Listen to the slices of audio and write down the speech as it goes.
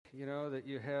that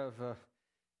you have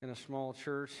in a small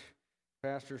church,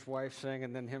 pastor's wife sing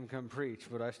and then him come preach,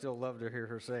 but I still love to hear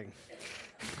her sing.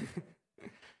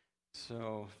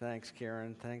 So thanks,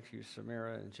 Karen. Thank you,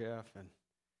 Samara and Jeff and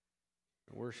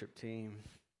the worship team.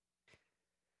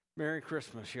 Merry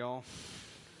Christmas, y'all.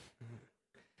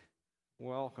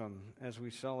 Welcome as we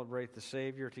celebrate the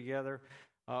Savior together.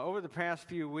 Over the past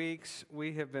few weeks,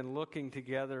 we have been looking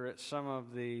together at some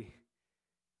of the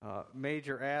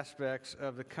major aspects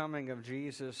of the coming of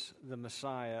Jesus, the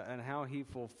Messiah, and how he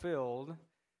fulfilled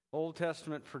Old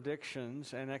Testament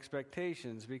predictions and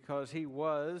expectations, because he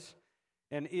was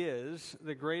and is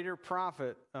the greater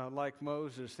prophet like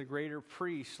Moses, the greater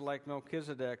priest like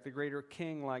Melchizedek, the greater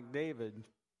king like David.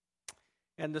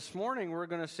 And this morning we're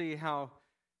going to see how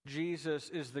Jesus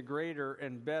is the greater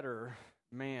and better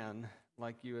man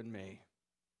like you and me.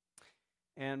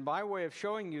 And by way of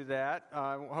showing you that,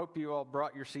 I hope you all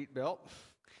brought your seatbelt,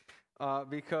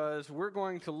 because we're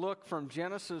going to look from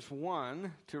Genesis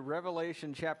 1 to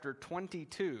Revelation chapter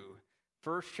 22,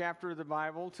 first chapter of the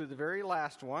Bible to the very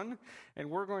last one, and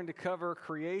we're going to cover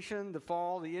creation, the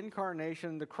fall, the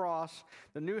incarnation, the cross,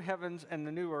 the new heavens and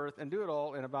the new earth, and do it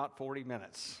all in about 40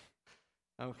 minutes.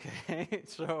 Okay,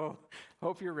 so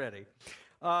hope you're ready.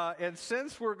 And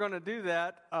since we're going to do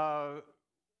that,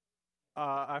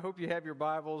 I hope you have your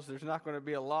Bibles. There's not going to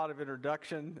be a lot of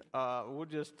introduction. We'll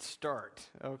just start,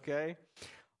 okay?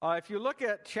 If you look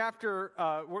at chapter,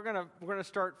 we're going to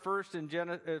start first in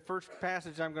first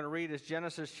passage I'm going to read is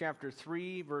Genesis chapter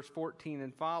 3, verse 14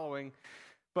 and following.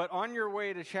 But on your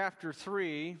way to chapter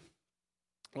 3,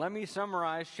 let me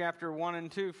summarize chapter 1 and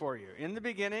 2 for you. In the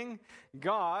beginning,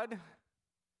 God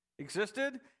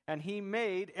existed, and he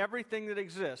made everything that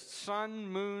exists: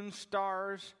 sun, moon,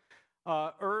 stars,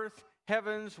 earth,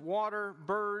 heavens, water,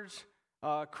 birds,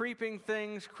 creeping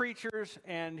things, creatures,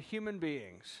 and human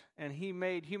beings. And he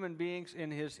made human beings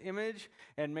in his image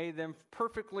and made them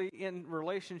perfectly in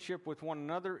relationship with one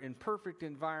another, in perfect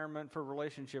environment for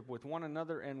relationship with one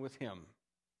another and with him.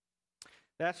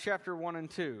 That's chapter 1 and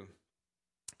 2.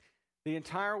 The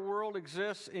entire world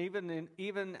exists,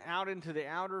 even out into the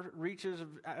outer reaches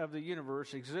of the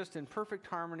universe, exists in perfect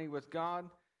harmony with God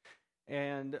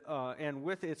and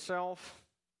with itself.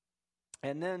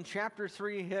 And then chapter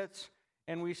 3 hits,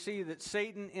 and we see that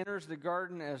Satan enters the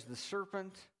garden as the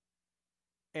serpent,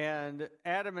 and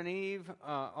Adam and Eve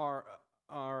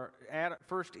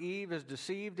first Eve is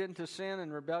deceived into sin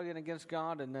and rebellion against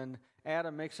God, and then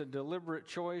Adam makes a deliberate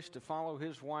choice to follow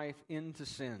his wife into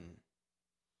sin.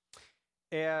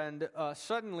 And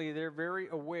suddenly they're very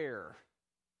aware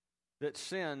that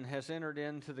sin has entered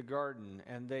into the garden,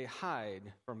 and they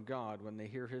hide from God when they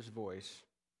hear his voice.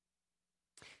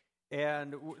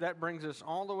 And that brings us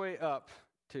all the way up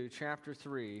to chapter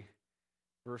 3,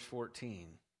 verse 14.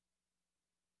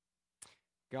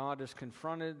 God has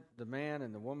confronted the man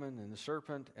and the woman and the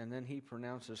serpent, and then he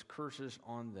pronounces curses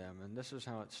on them. And this is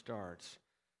how it starts.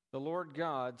 The Lord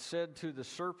God said to the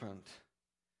serpent,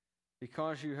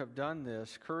 "Because you have done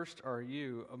this, cursed are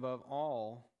you above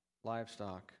all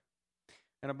livestock,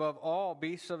 and above all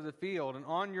beasts of the field, and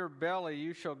on your belly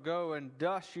you shall go, and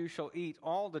dust you shall eat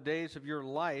all the days of your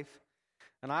life.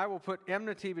 And I will put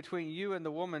enmity between you and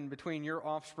the woman, between your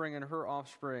offspring and her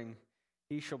offspring.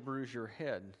 He shall bruise your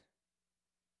head,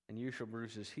 and you shall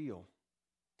bruise his heel.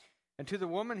 And to the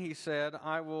woman he said,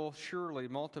 I will surely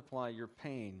multiply your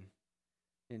pain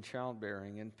in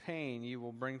childbearing. In pain you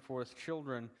will bring forth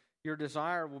children. Your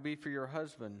desire will be for your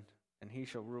husband, and he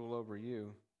shall rule over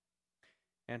you.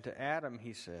 And to Adam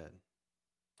he said,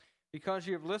 because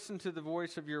you have listened to the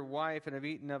voice of your wife and have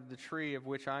eaten of the tree of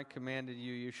which I commanded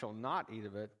you, you shall not eat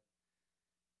of it.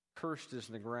 Cursed is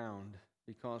the ground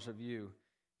because of you.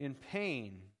 In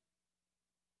pain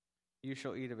you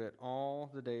shall eat of it all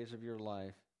the days of your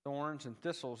life. Thorns and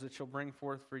thistles it shall bring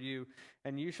forth for you,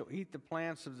 and you shall eat the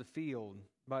plants of the field.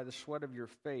 By the sweat of your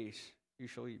face you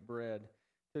shall eat bread,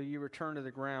 till you return to the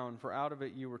ground, for out of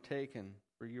it you were taken,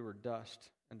 for you are dust,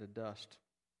 and to dust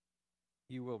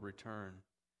you will return.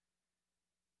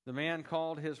 The man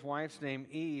called his wife's name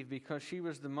Eve, because she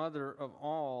was the mother of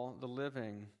all the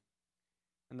living.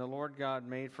 And the Lord God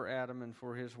made for Adam and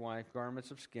for his wife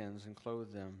garments of skins and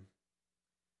clothed them.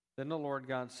 Then the Lord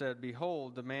God said,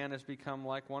 behold, the man has become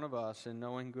like one of us in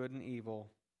knowing good and evil.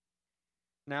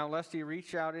 Now lest he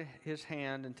reach out his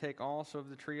hand and take also of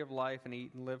the tree of life and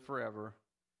eat and live forever.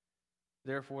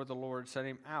 Therefore the Lord sent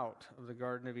him out of the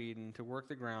Garden of Eden to work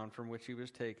the ground from which he was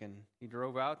taken. He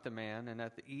drove out the man, and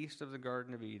at the east of the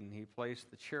Garden of Eden he placed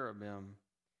the cherubim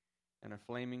and a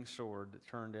flaming sword that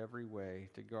turned every way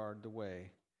to guard the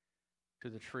way to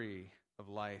the tree of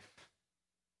life.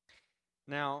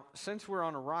 Now, since we're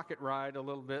on a rocket ride a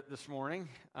little bit this morning,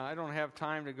 I don't have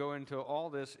time to go into all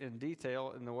this in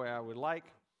detail in the way I would like.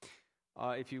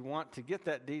 If you want to get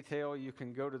that detail, you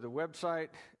can go to the website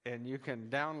and you can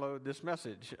download this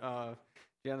message,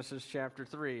 Genesis chapter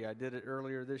 3. I did it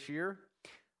earlier this year.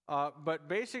 But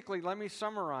basically, let me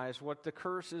summarize what the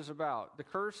curse is about. The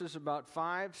curse is about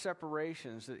 5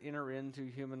 separations that enter into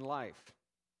human life.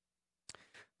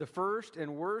 The first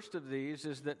and worst of these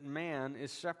is that man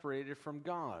is separated from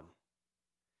God.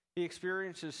 He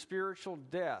experiences spiritual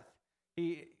death.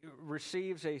 He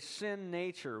receives a sin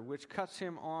nature which cuts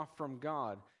him off from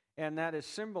God, and that is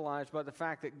symbolized by the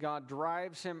fact that God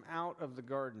drives him out of the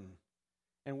garden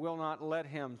and will not let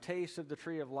him taste of the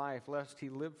tree of life, lest he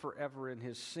live forever in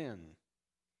his sin.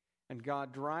 And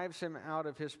God drives him out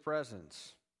of his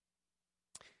presence.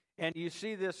 And you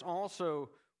see this also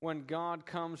when God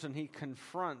comes and he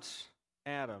confronts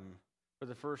Adam for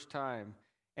the first time,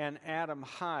 and Adam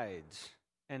hides,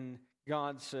 and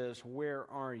God says, "Where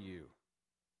are you?"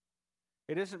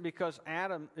 It isn't because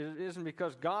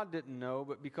God didn't know,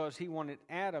 but because he wanted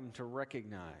Adam to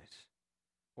recognize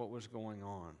what was going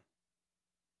on.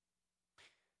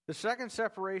 The second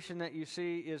separation that you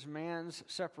see is man's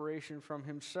separation from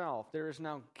himself. There is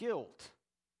now guilt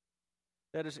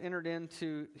that has entered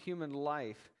into human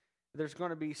life. There's going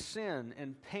to be sin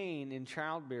and pain in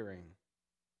childbearing.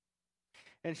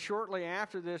 And shortly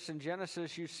after this in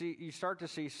Genesis, you start to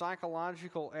see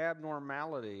psychological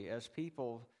abnormality as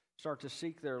people start to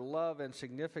seek their love and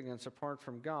significance apart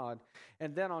from God.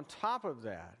 And then on top of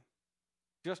that,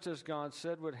 just as God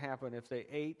said would happen if they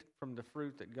ate from the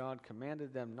fruit that God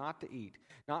commanded them not to eat,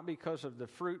 not because of the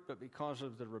fruit, but because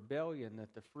of the rebellion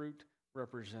that the fruit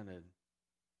represented.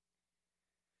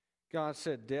 God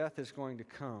said death is going to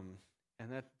come,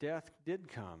 and that death did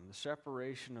come, the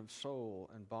separation of soul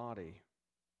and body.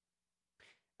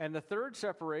 And the third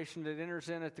separation that enters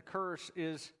in at the curse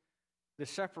is the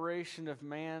separation of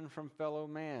man from fellow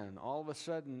man. All of a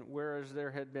sudden, whereas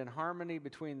there had been harmony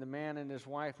between the man and his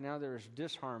wife, now there is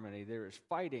disharmony, there is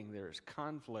fighting, there is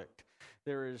conflict,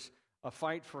 there is a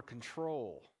fight for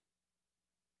control.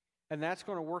 And that's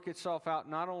going to work itself out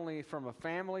not only from a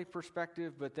family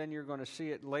perspective, but then you're going to see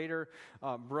it later,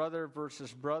 brother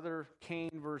versus brother, Cain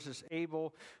versus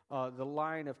Abel. The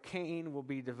line of Cain will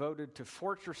be devoted to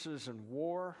fortresses and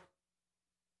war.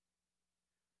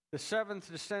 The seventh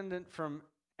descendant from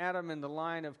Adam in the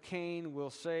line of Cain will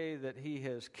say that he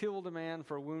has killed a man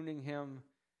for wounding him,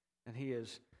 and he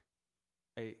has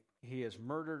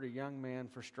murdered a young man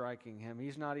for striking him.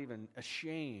 He's not even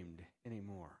ashamed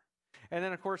anymore. And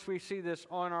then, of course, we see this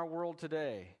on our world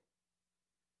today.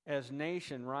 As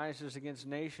nation rises against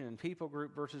nation and people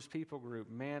group versus people group,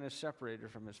 man is separated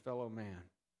from his fellow man.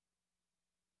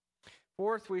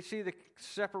 Fourth, we see the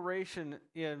separation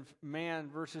in man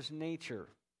versus nature.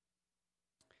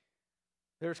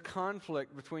 There's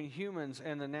conflict between humans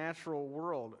and the natural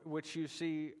world, which you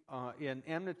see in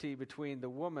enmity between the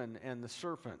woman and the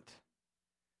serpent.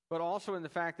 But also in the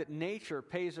fact that nature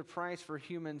pays a price for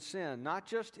human sin, not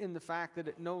just in the fact that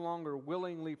it no longer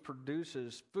willingly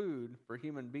produces food for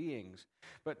human beings,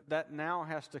 but that now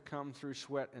has to come through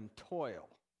sweat and toil.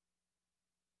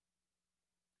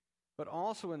 But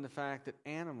also in the fact that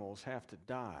animals have to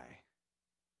die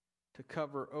to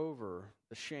cover over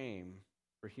the shame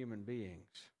for human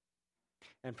beings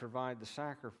and provide the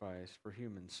sacrifice for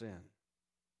human sin.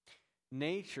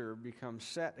 Nature becomes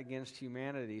set against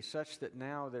humanity such that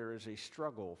now there is a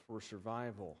struggle for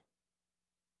survival.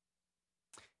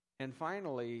 And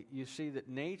finally, you see that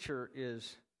nature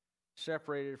is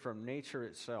separated from nature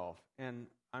itself. And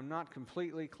I'm not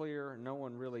completely clear, no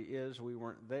one really is, we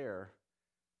weren't there,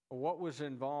 what was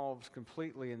involved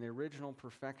completely in the original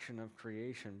perfection of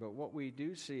creation. But what we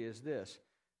do see is this,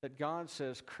 that God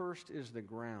says, "Cursed is the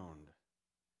ground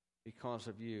because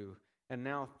of you." And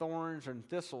now thorns and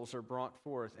thistles are brought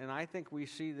forth. And I think we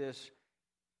see this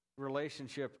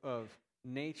relationship of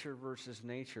nature versus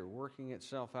nature working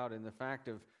itself out in the fact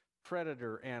of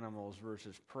predator animals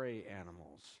versus prey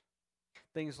animals.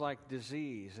 Things like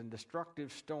disease and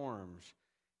destructive storms,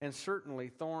 and certainly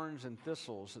thorns and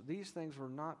thistles. These things were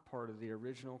not part of the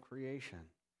original creation,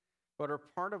 but are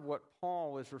part of what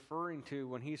Paul is referring to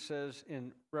when he says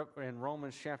in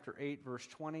Romans chapter 8, verse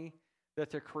 20, that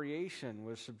the creation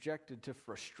was subjected to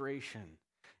frustration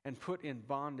and put in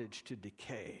bondage to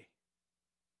decay.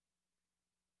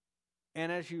 And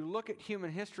as you look at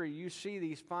human history, you see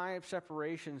these 5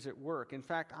 separations at work. In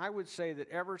fact, I would say that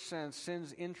ever since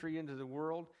sin's entry into the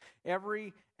world,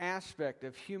 every aspect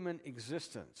of human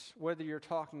existence, whether you're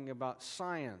talking about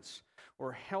science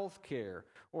or healthcare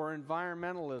or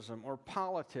environmentalism or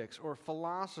politics or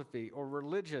philosophy or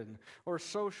religion or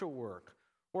social work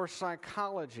or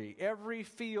psychology. Every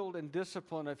field and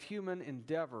discipline of human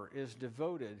endeavor is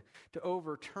devoted to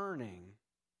overturning,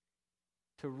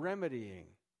 to remedying,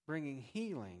 bringing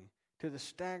healing to the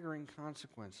staggering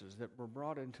consequences that were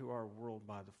brought into our world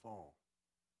by the fall.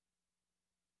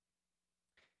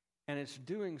 And it's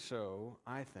doing so,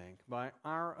 I think, by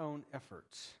our own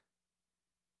efforts.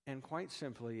 And quite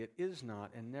simply, it is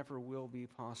not and never will be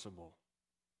possible.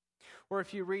 Or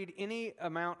if you read any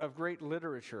amount of great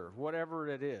literature, whatever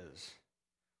it is,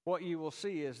 what you will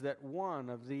see is that one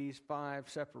of these 5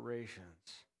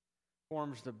 separations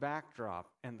forms the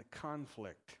backdrop and the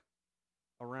conflict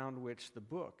around which the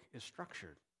book is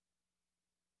structured.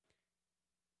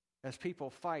 As people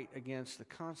fight against the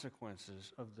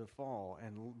consequences of the fall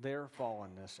and their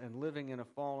fallenness and living in a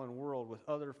fallen world with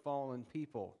other fallen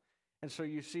people. And so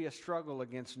you see a struggle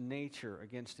against nature,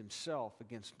 against himself,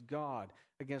 against God,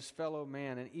 against fellow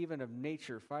man, and even of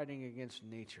nature fighting against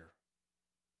nature.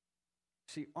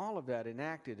 See all of that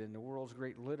enacted in the world's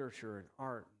great literature and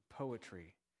art and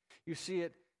poetry. You see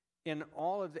it in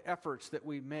all of the efforts that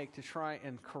we make to try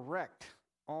and correct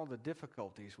all the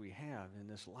difficulties we have in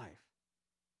this life.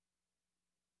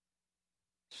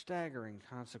 Staggering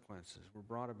consequences were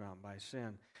brought about by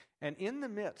sin. And in the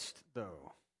midst,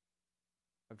 though,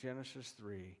 of Genesis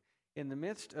 3, in the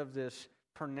midst of this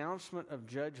pronouncement of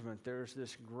judgment, there's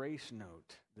this grace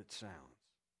note that sounds.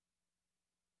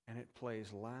 And it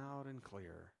plays loud and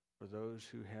clear for those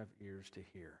who have ears to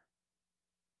hear.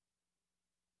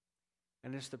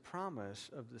 And it's the promise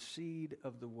of the seed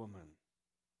of the woman.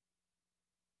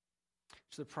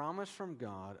 It's the promise from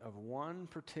God of one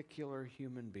particular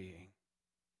human being.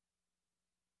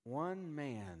 One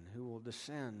man who will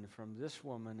descend from this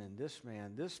woman and this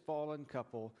man, this fallen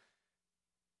couple,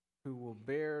 who will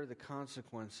bear the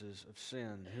consequences of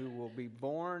sin, who will be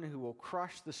born, who will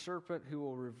crush the serpent, who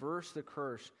will reverse the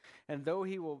curse, and though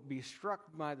he will be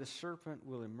struck by the serpent,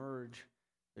 will emerge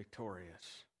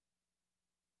victorious.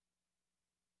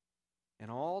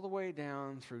 And all the way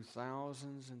down through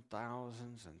thousands and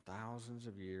thousands and thousands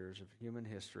of years of human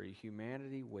history,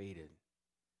 humanity waited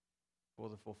for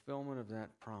the fulfillment of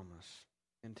that promise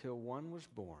until one was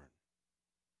born,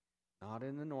 not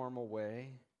in the normal way,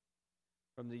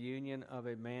 from the union of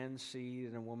a man's seed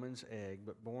and a woman's egg,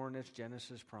 but born as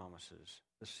Genesis promises,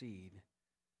 the seed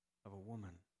of a woman.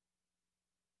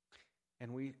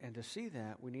 And to see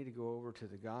that, we need to go over to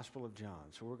the Gospel of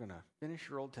John. So we're going to finish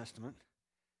your Old Testament,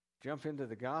 jump into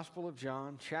the Gospel of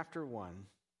John, chapter 1.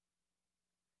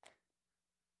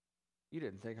 You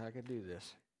didn't think I could do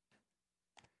this.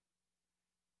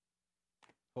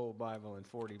 Whole Bible in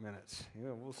 40 minutes.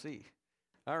 We'll see.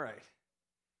 All right.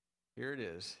 Here it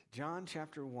is. John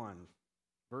chapter 1,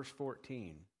 verse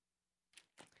 14.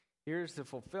 Here's the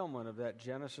fulfillment of that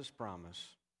Genesis promise.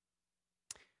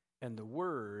 And the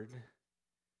Word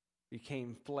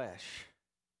became flesh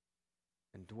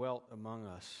and dwelt among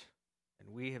us,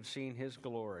 and we have seen his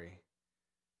glory,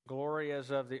 glory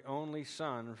as of the only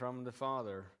Son from the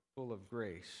Father, full of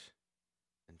grace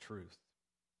and truth.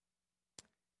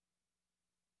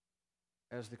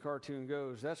 As the cartoon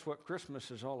goes, that's what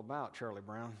Christmas is all about, Charlie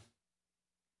Brown.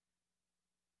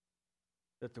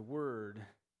 That the Word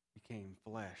became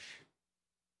flesh.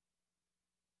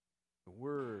 The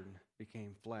Word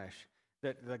became flesh.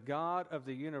 That the God of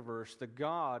the universe, the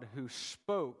God who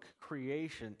spoke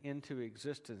creation into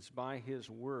existence by his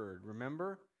Word,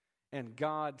 remember? And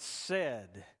God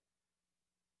said,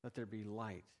 let there be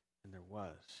light, and there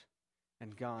was.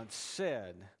 And God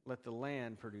said, let the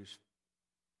land produce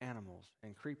animals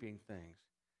and creeping things.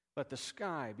 Let the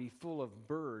sky be full of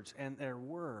birds, and there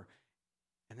were.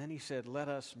 And then he said, let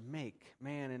us make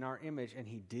man in our image, and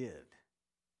he did.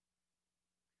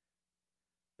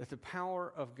 That the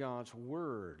power of God's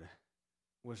Word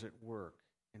was at work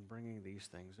in bringing these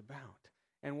things about.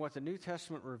 And what the New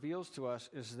Testament reveals to us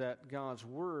is that God's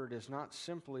Word is not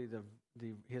simply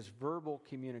his verbal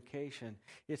communication,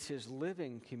 it's his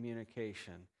living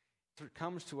communication. It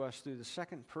comes to us through the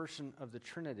second person of the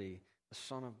Trinity, the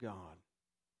Son of God.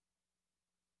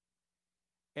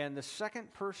 And the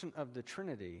second person of the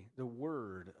Trinity, the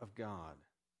Word of God,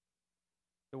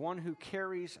 the one who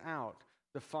carries out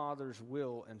the Father's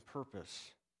will and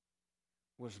purpose,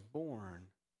 was born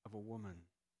of a woman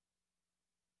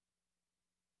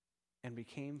and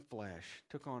became flesh,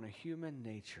 took on a human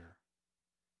nature,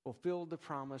 fulfilled the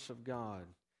promise of God,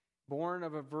 born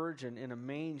of a virgin in a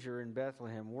manger in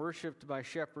Bethlehem, worshipped by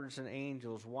shepherds and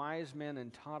angels, wise men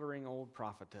and tottering old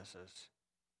prophetesses.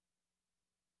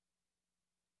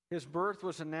 His birth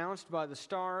was announced by the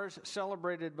stars,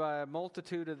 celebrated by a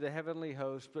multitude of the heavenly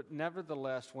host, but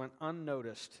nevertheless went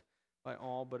unnoticed by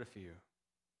all but a few.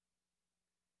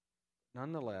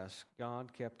 Nonetheless,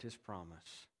 God kept his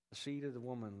promise. The seed of the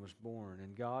woman was born,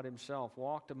 and God himself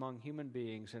walked among human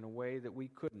beings in a way that we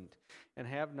couldn't and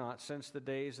have not since the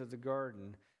days of the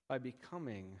garden, by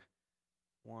becoming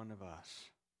one of us.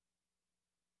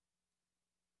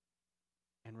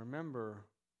 And remember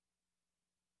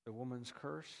the woman's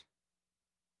curse?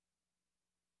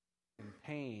 In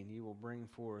pain you will bring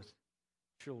forth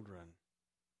children.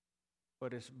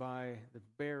 But it's by the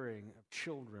bearing of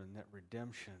children that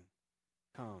redemption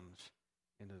comes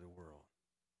into the world.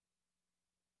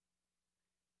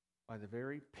 By the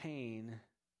very pain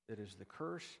that is the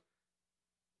curse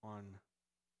on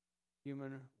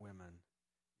human women,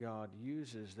 God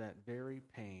uses that very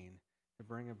pain to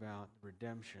bring about the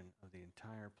redemption of the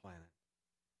entire planet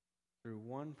through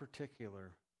one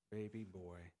particular baby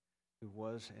boy who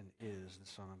was and is the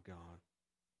Son of God.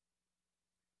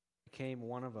 He became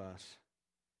one of us.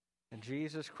 And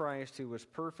Jesus Christ, who was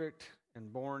perfect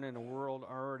and born in a world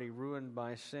already ruined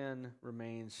by sin,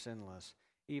 remains sinless.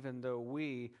 Even though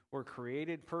we were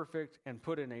created perfect and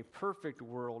put in a perfect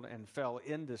world and fell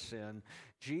into sin,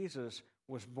 Jesus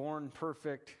was born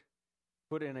perfect,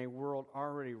 put in a world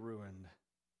already ruined,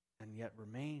 and yet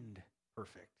remained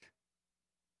perfect.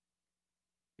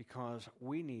 Because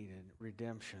we needed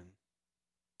redemption.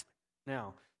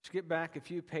 Now, let's get back a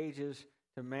few pages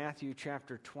to Matthew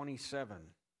chapter 27.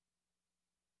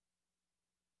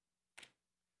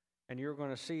 And you're going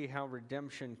to see how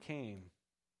redemption came.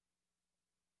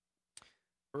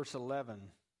 Verse 11,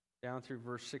 down through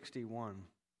verse 61.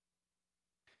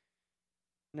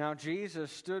 Now Jesus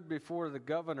stood before the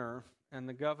governor, and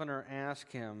the governor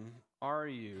asked him, "Are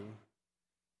you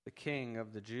the king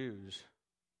of the Jews?"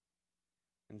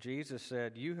 And Jesus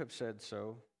said, "You have said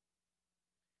so."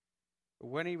 But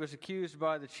when he was accused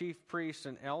by the chief priests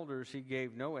and elders, he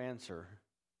gave no answer.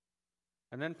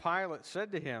 And then Pilate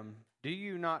said to him, "Do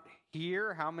you not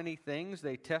hear how many things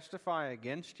they testify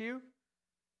against you?"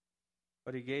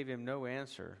 But he gave him no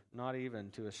answer, not even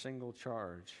to a single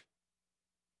charge,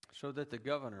 so that the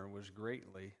governor was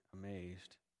greatly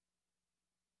amazed.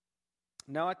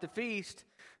 Now at the feast,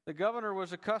 the governor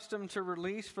was accustomed to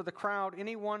release for the crowd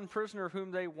any one prisoner whom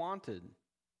they wanted.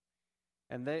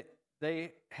 And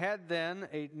they had then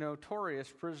a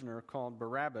notorious prisoner called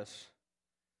Barabbas.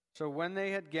 So when they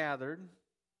had gathered,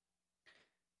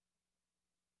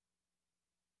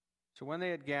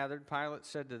 Pilate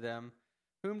said to them,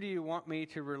 "Whom do you want me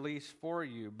to release for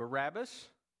you, Barabbas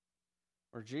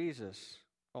or Jesus,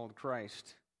 called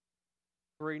Christ?"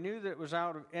 For he knew that it was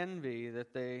out of envy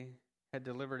that they had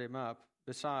delivered him up.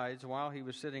 Besides, while he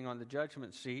was sitting on the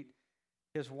judgment seat,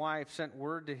 his wife sent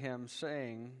word to him,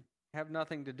 saying, "Have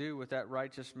nothing to do with that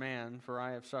righteous man, for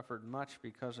I have suffered much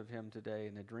because of him today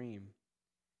in a dream."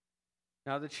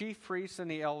 Now the chief priests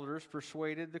and the elders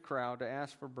persuaded the crowd to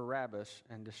ask for Barabbas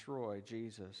and destroy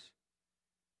Jesus.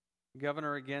 The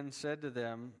governor again said to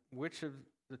them, "Which of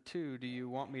the two do you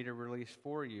want me to release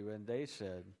for you?" And they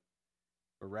said,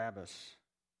 "Barabbas."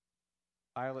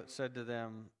 Pilate said to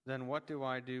them, "Then what do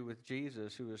I do with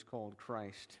Jesus, who is called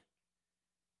Christ?"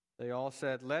 They all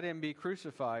said, "Let him be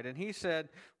crucified." And he said,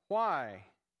 "Why?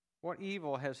 What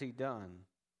evil has he done?"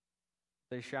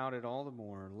 They shouted all the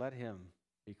more, "Let him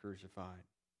be crucified."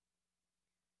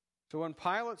 So when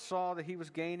Pilate saw that he was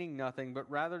gaining nothing, but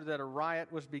rather that a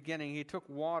riot was beginning, he took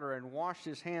water and washed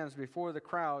his hands before the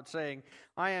crowd, saying,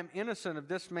 "I am innocent of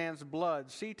this man's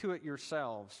blood. See to it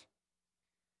yourselves."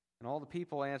 And all the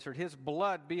people answered, "His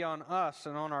blood be on us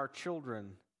and on our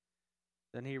children."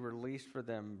 Then he released for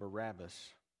them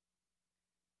Barabbas,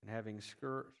 and having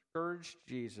scourged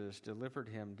Jesus, delivered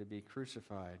him to be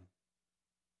crucified.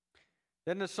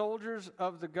 Then the soldiers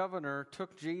of the governor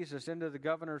took Jesus into the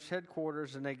governor's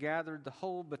headquarters, and they gathered the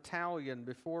whole battalion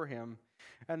before him.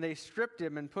 And they stripped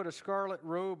him and put a scarlet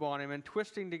robe on him, and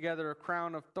twisting together a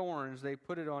crown of thorns, they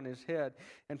put it on his head,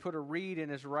 and put a reed in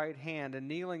his right hand. And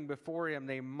kneeling before him,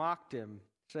 they mocked him,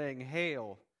 saying,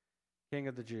 "Hail, King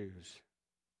of the Jews!"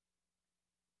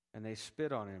 And they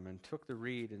spit on him, and took the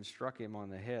reed and struck him on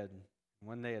the head. And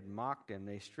when they had mocked him,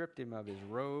 they stripped him of his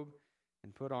robe,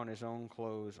 and put on his own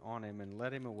clothes on him, and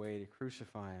led him away to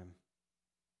crucify him.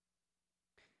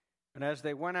 And as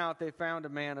they went out, they found a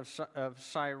man of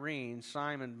Cyrene,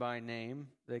 Simon by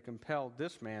name. They compelled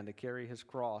this man to carry his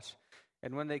cross.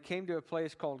 And when they came to a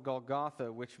place called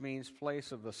Golgotha, which means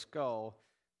place of the skull,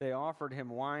 they offered him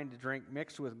wine to drink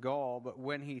mixed with gall, but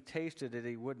when he tasted it,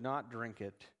 he would not drink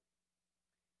it.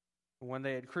 When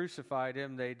they had crucified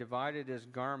him, they divided his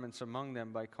garments among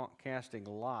them by casting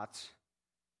lots.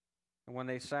 And when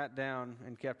they sat down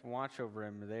and kept watch over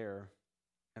him there,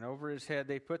 and over his head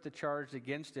they put the charge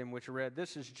against him, which read,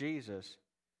 "This is Jesus,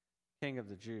 King of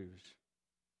the Jews."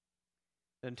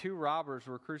 Then 2 robbers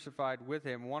were crucified with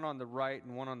him, one on the right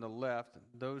and one on the left.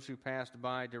 Those who passed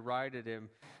by derided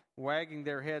him, wagging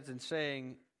their heads and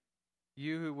saying,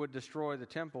 "You who would destroy the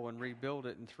temple and rebuild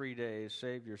it in 3 days,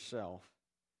 save yourself.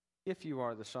 If you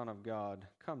are the Son of God,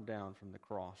 come down from the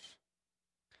cross."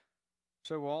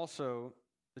 So also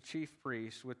the chief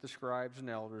priests with the scribes and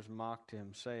elders mocked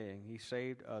him, saying, "He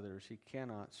saved others, he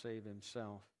cannot save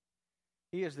himself.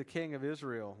 He is the King of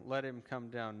Israel. Let him come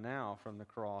down now from the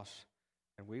cross,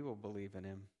 and we will believe in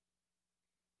him.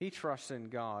 He trusts in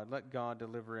God. Let God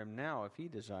deliver him now if he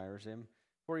desires him.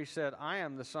 For he said, 'I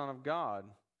am the Son of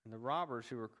God.'" And the robbers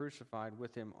who were crucified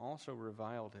with him also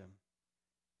reviled him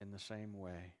in the same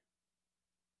way.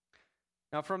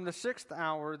 Now from the 6th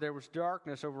hour there was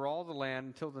darkness over all the land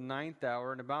until the 9th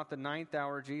hour. And about the 9th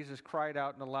hour Jesus cried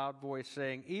out in a loud voice,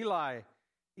 saying, "Eli,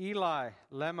 Eli,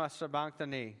 lema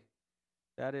sabachthani?"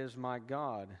 That is, my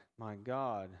God,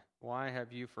 why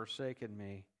have you forsaken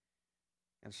me?"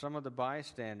 And some of the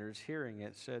bystanders, hearing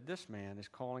it, said, "This man is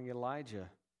calling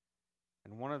Elijah."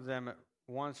 And one of them at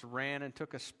once ran and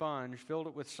took a sponge, filled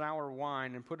it with sour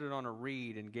wine, and put it on a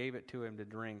reed, and gave it to him to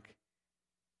drink.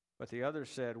 But the other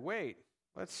said, "Wait,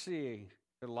 let's see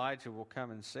if Elijah will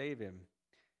come and save him."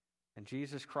 And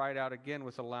Jesus cried out again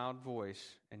with a loud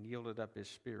voice, and yielded up his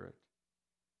spirit.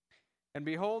 And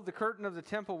behold, the curtain of the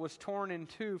temple was torn in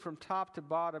two from top to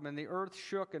bottom, and the earth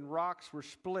shook, and rocks were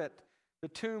split. The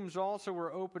tombs also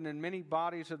were opened, and many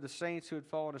bodies of the saints who had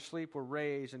fallen asleep were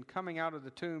raised. And coming out of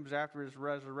the tombs after his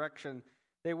resurrection,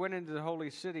 they went into the holy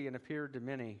city and appeared to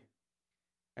many.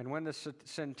 And when the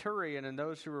centurion and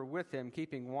those who were with him,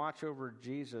 keeping watch over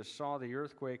Jesus, saw the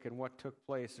earthquake and what took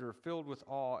place, they were filled with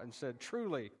awe and said,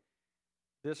 "Truly,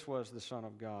 this was the Son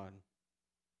of God."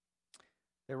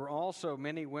 There were also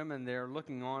many women there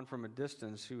looking on from a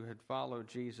distance who had followed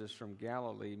Jesus from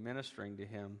Galilee, ministering to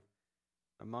him.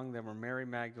 Among them were Mary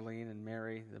Magdalene and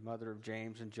Mary, the mother of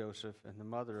James and Joseph, and the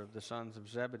mother of the sons of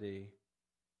Zebedee.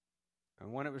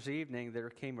 And when it was evening,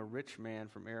 there came a rich man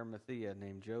from Arimathea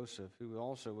named Joseph, who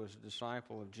also was a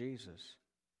disciple of Jesus.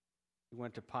 He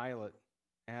went to Pilate,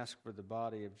 asked for the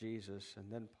body of Jesus,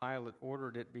 and then Pilate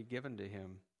ordered it be given to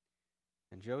him.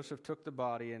 And Joseph took the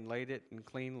body and laid it in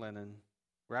clean linen,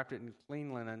 wrapped it in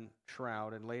clean linen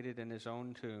shroud, and laid it in his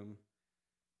own tomb,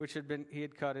 which he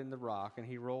had cut in the rock. And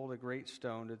he rolled a great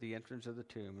stone to the entrance of the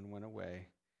tomb and went away.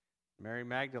 Mary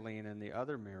Magdalene and the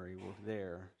other Mary were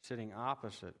there, sitting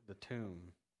opposite the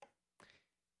tomb.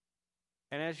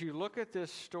 And as you look at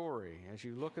this story, as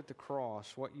you look at the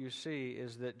cross, what you see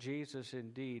is that Jesus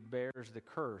indeed bears the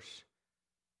curse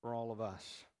for all of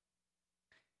us.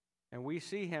 And we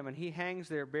see him, and he hangs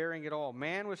there bearing it all.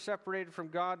 Man was separated from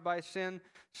God by sin,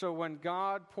 so when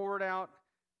God poured out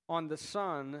on the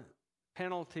Son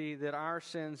penalty that our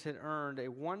sins had earned,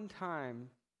 a one-time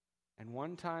and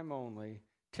one-time only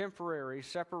temporary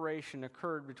separation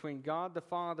occurred between God the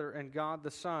Father and God the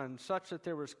Son, such that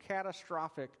there was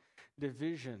catastrophic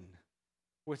division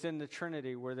within the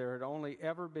Trinity where there had only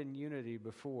ever been unity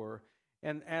before.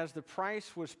 And as the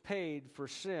price was paid for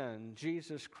sin,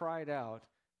 Jesus cried out,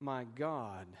 my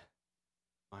God,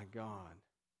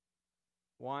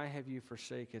 why have you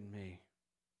forsaken me?"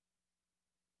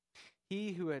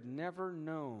 He who had never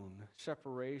known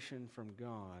separation from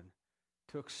God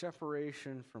took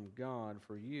separation from God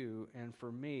for you and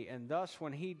for me. And thus,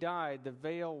 when he died, the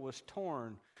veil was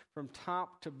torn from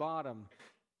top to bottom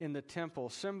in the temple,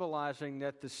 symbolizing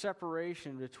that the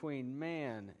separation between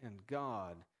man and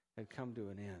God had come to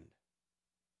an end.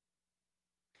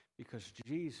 Because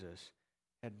Jesus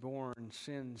had borne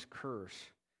sin's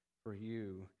curse for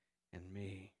you and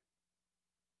me.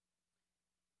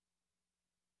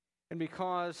 And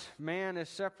because man is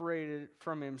separated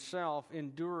from himself,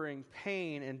 enduring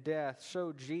pain and death,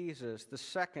 so Jesus, the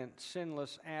second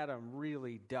sinless Adam,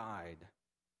 really died.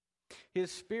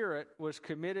 His spirit was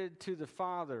committed to the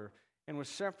Father and was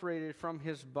separated from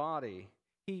his body.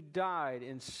 He died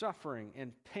in suffering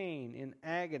and pain, in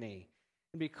agony.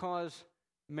 And because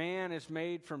man is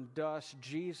made from dust,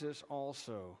 Jesus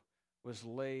also was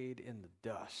laid in the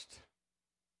dust.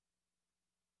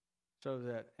 So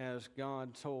that as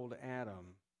God told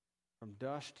Adam, from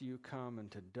dust you come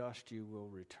and to dust you will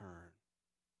return.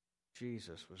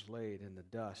 Jesus was laid in the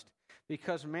dust.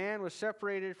 Because man was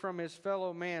separated from his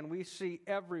fellow man, we see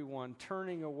everyone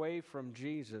turning away from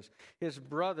Jesus, his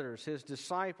brothers, his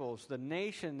disciples, the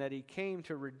nation that he came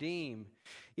to redeem,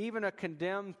 even a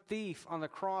condemned thief on the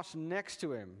cross next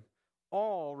to him.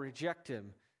 All reject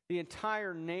him. The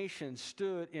entire nation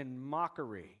stood in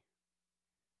mockery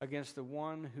against the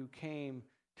one who came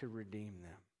to redeem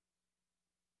them.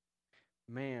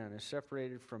 Man is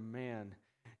separated from man.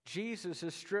 Jesus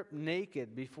is stripped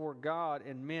naked before God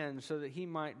and men so that he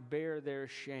might bear their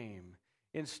shame.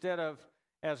 Instead of,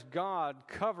 as God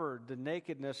covered the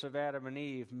nakedness of Adam and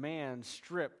Eve, man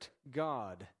stripped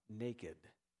God naked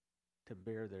to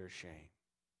bear their shame.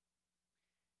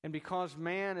 And because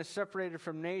man is separated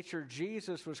from nature,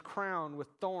 Jesus was crowned with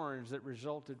thorns that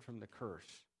resulted from the curse.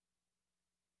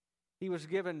 He was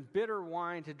given bitter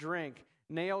wine to drink,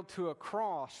 nailed to a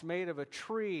cross made of a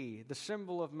tree, the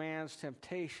symbol of man's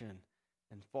temptation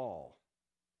and fall.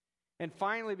 And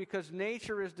finally, because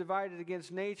nature is divided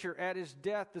against nature, at his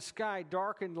death the sky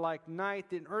darkened like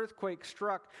night, an earthquake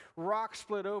struck, rocks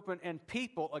split open, and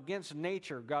people against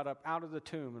nature got up out of the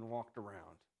tomb and walked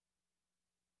around.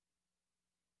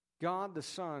 God the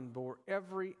Son bore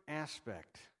every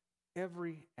aspect of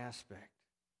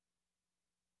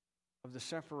the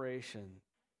separation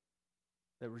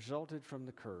that resulted from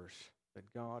the curse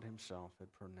that God himself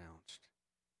had pronounced.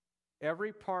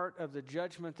 Every part of the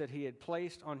judgment that he had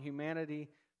placed on humanity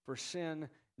for sin,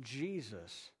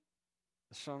 Jesus,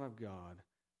 the Son of God,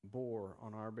 bore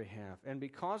on our behalf. And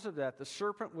because of that, the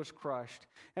serpent was crushed,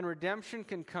 and redemption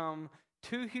can come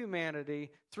to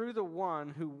humanity through the one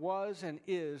who was and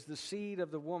is the seed of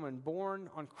the woman born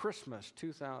on Christmas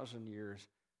 2,000 years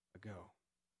ago.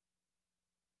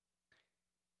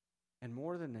 And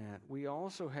more than that, we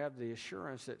also have the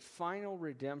assurance that final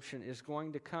redemption is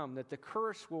going to come, that the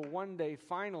curse will one day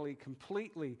finally,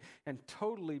 completely, and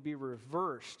totally be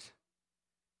reversed.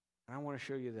 And I want to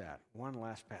show you that. One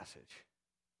last passage.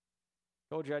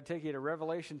 Told you I'd take you to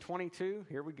Revelation 22.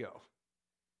 Here we go.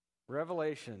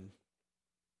 Revelation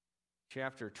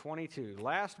chapter 22.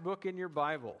 Last book in your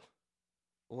Bible.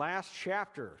 Last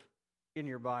chapter in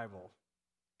your Bible.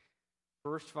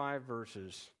 First 5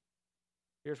 verses.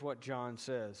 Here's what John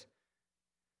says.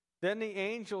 Then the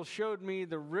angel showed me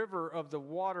the river of the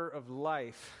water of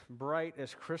life, bright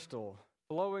as crystal,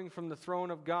 flowing from the throne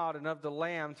of God and of the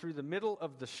Lamb through the middle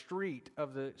of the street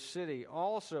of the city.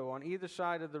 Also, on either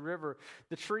side of the river,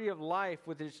 the tree of life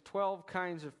with its 12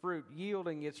 kinds of fruit,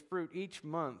 yielding its fruit each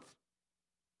month.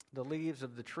 The leaves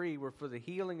of the tree were for the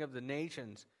healing of the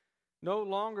nations. No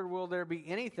longer will there be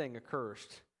anything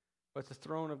accursed, but the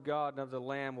throne of God and of the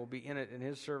Lamb will be in it, and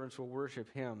his servants will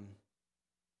worship him.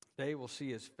 They will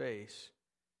see his face,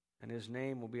 and his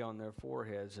name will be on their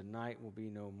foreheads, and night will be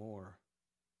no more.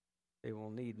 They will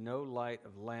need no light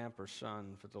of lamp or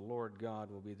sun, for the Lord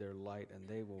God will be their light, and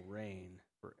they will reign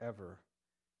forever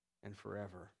and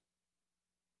forever.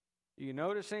 Do you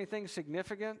notice anything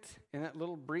significant in that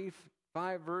little brief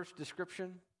 5-verse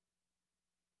description?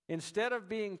 Instead of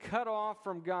being cut off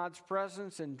from God's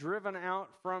presence and driven out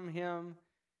from him,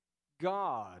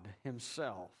 God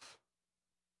himself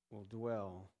will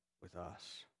dwell with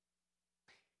us.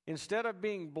 Instead of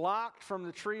being blocked from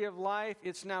the tree of life,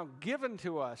 it's now given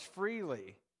to us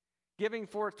freely, giving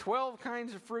forth 12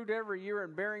 kinds of fruit every year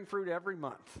and bearing fruit every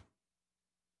month.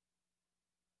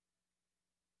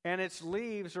 And its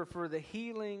leaves are for the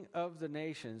healing of the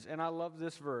nations. And I love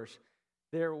this verse.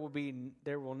 There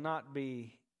will not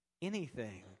be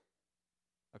anything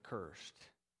accursed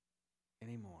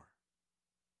anymore.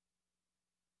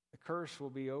 The curse will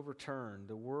be overturned.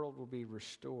 The world will be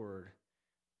restored.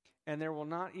 And there will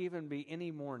not even be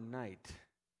any more night,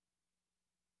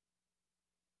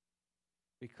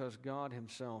 because God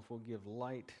himself will give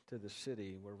light to the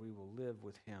city where we will live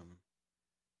with him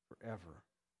forever.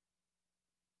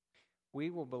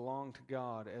 We will belong to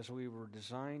God as we were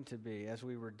designed to be, as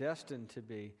we were destined to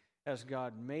be, as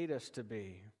God made us to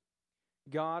be.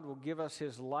 God will give us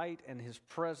his light and his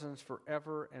presence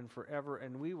forever and forever,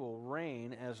 and we will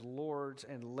reign as lords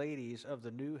and ladies of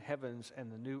the new heavens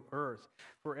and the new earth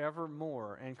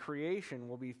forevermore, and creation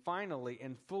will be finally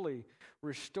and fully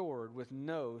restored with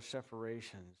no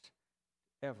separations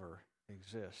ever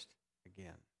exist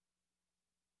again.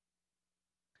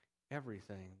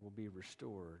 Everything will be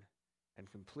restored and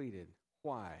completed.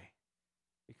 Why?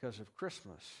 Because of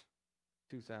Christmas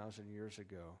 2,000 years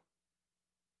ago.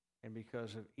 And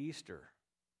because of Easter,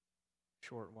 a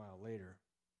short while later,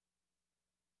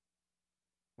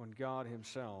 when God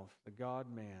himself, the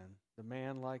God-man, the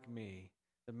man like me,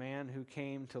 the man who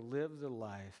came to live the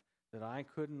life that I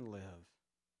couldn't live,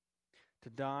 to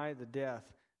die the death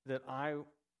that I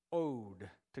owed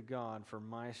to God for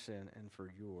my sin and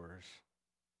for yours.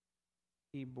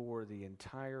 He bore the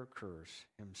entire curse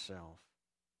himself,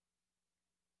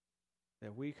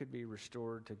 that we could be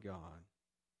restored to God.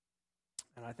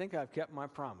 And I think I've kept my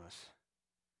promise.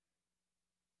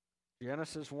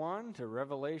 Genesis 1 to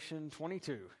Revelation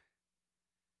 22.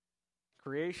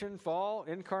 Creation, fall,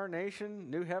 incarnation,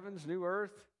 new heavens, new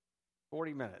earth,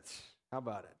 40 minutes. How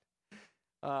about it?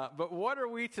 But what are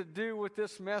we to do with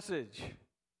this message?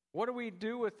 What do we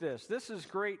do with this? This is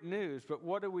great news, but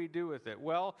what do we do with it?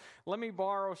 Well, let me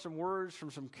borrow some words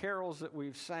from some carols that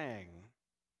we've sang.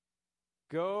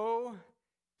 Go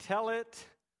tell it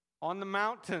on the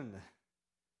mountain,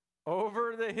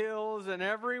 over the hills and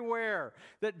everywhere,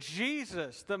 that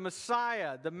Jesus, the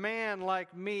Messiah, the man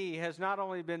like me, has not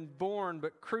only been born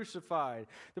but crucified.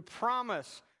 The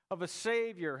promise of a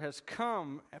Savior has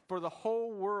come for the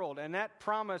whole world, and that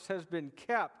promise has been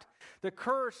kept. The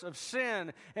curse of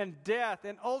sin and death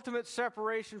and ultimate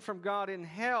separation from God in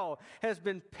hell has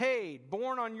been paid,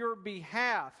 borne on your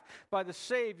behalf by the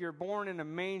Savior, born in a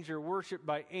manger, worshipped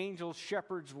by angels,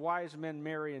 shepherds, wise men,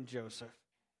 Mary and Joseph.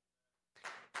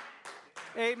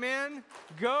 Amen.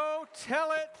 Go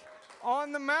tell it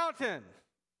on the mountain,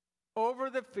 over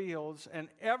the fields, and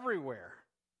everywhere.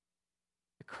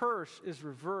 The curse is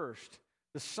reversed.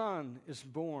 The Son is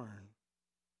born.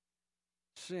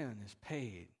 Sin is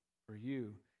paid for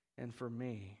you and for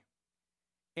me.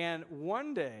 And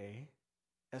one day,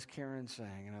 as Karen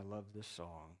sang, and I love this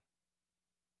song,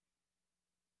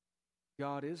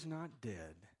 God is not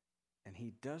dead, and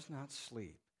he does not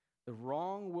sleep. The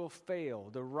wrong will fail,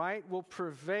 the right will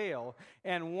prevail,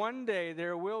 and one day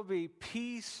there will be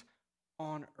peace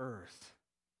on earth,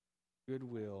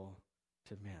 goodwill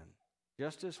to men.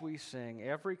 Just as we sing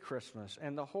every Christmas,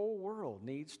 and the whole world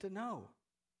needs to know.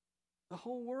 The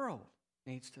whole world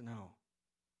needs to know.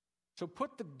 So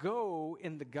put the go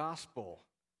in the gospel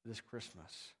this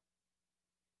Christmas.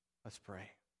 Let's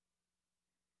pray.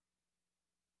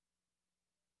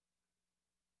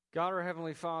 God, our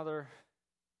Heavenly Father,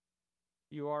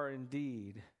 you are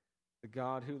indeed the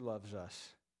God who loves us.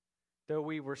 Though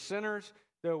we were sinners,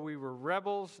 though we were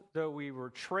rebels, though we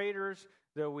were traitors,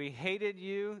 though we hated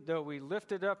you, though we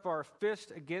lifted up our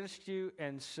fist against you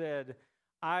and said,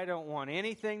 I don't want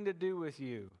anything to do with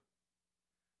you.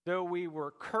 Though we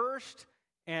were cursed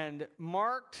and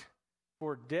marked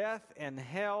for death and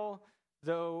hell,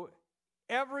 though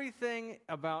everything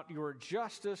about your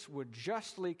justice would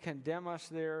justly condemn us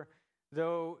there,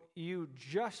 though you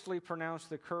justly pronounced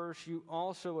the curse, you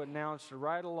also announced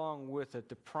right along with it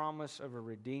the promise of a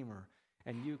Redeemer,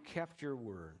 and you kept your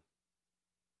word.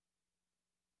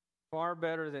 Far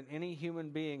better than any human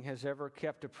being has ever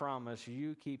kept a promise,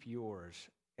 you keep yours.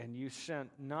 And you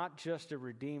sent not just a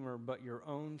Redeemer, but your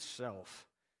own self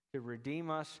to redeem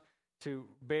us, to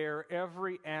bear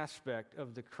every aspect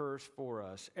of the curse for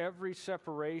us. Every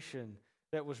separation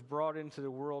that was brought into the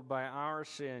world by our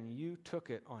sin, you took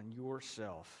it on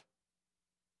yourself.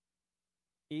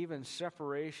 Even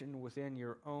separation within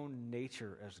your own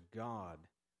nature as God,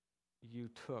 you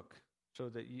took so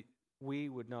that we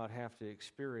would not have to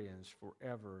experience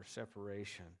forever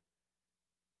separation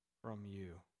from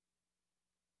you.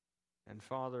 And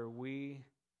Father, we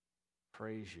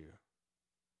praise you.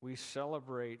 We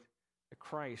celebrate the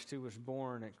Christ who was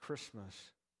born at Christmas,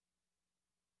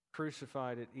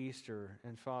 crucified at Easter.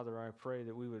 And Father, I pray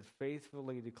that we would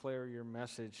faithfully declare your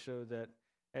message so that,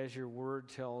 as your word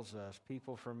tells us,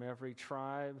 people from every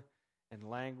tribe and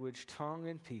language, tongue,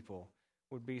 and people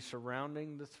would be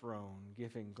surrounding the throne,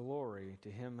 giving glory to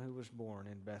him who was born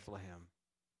in Bethlehem.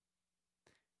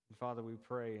 And Father, we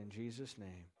pray in Jesus'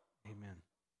 name, amen.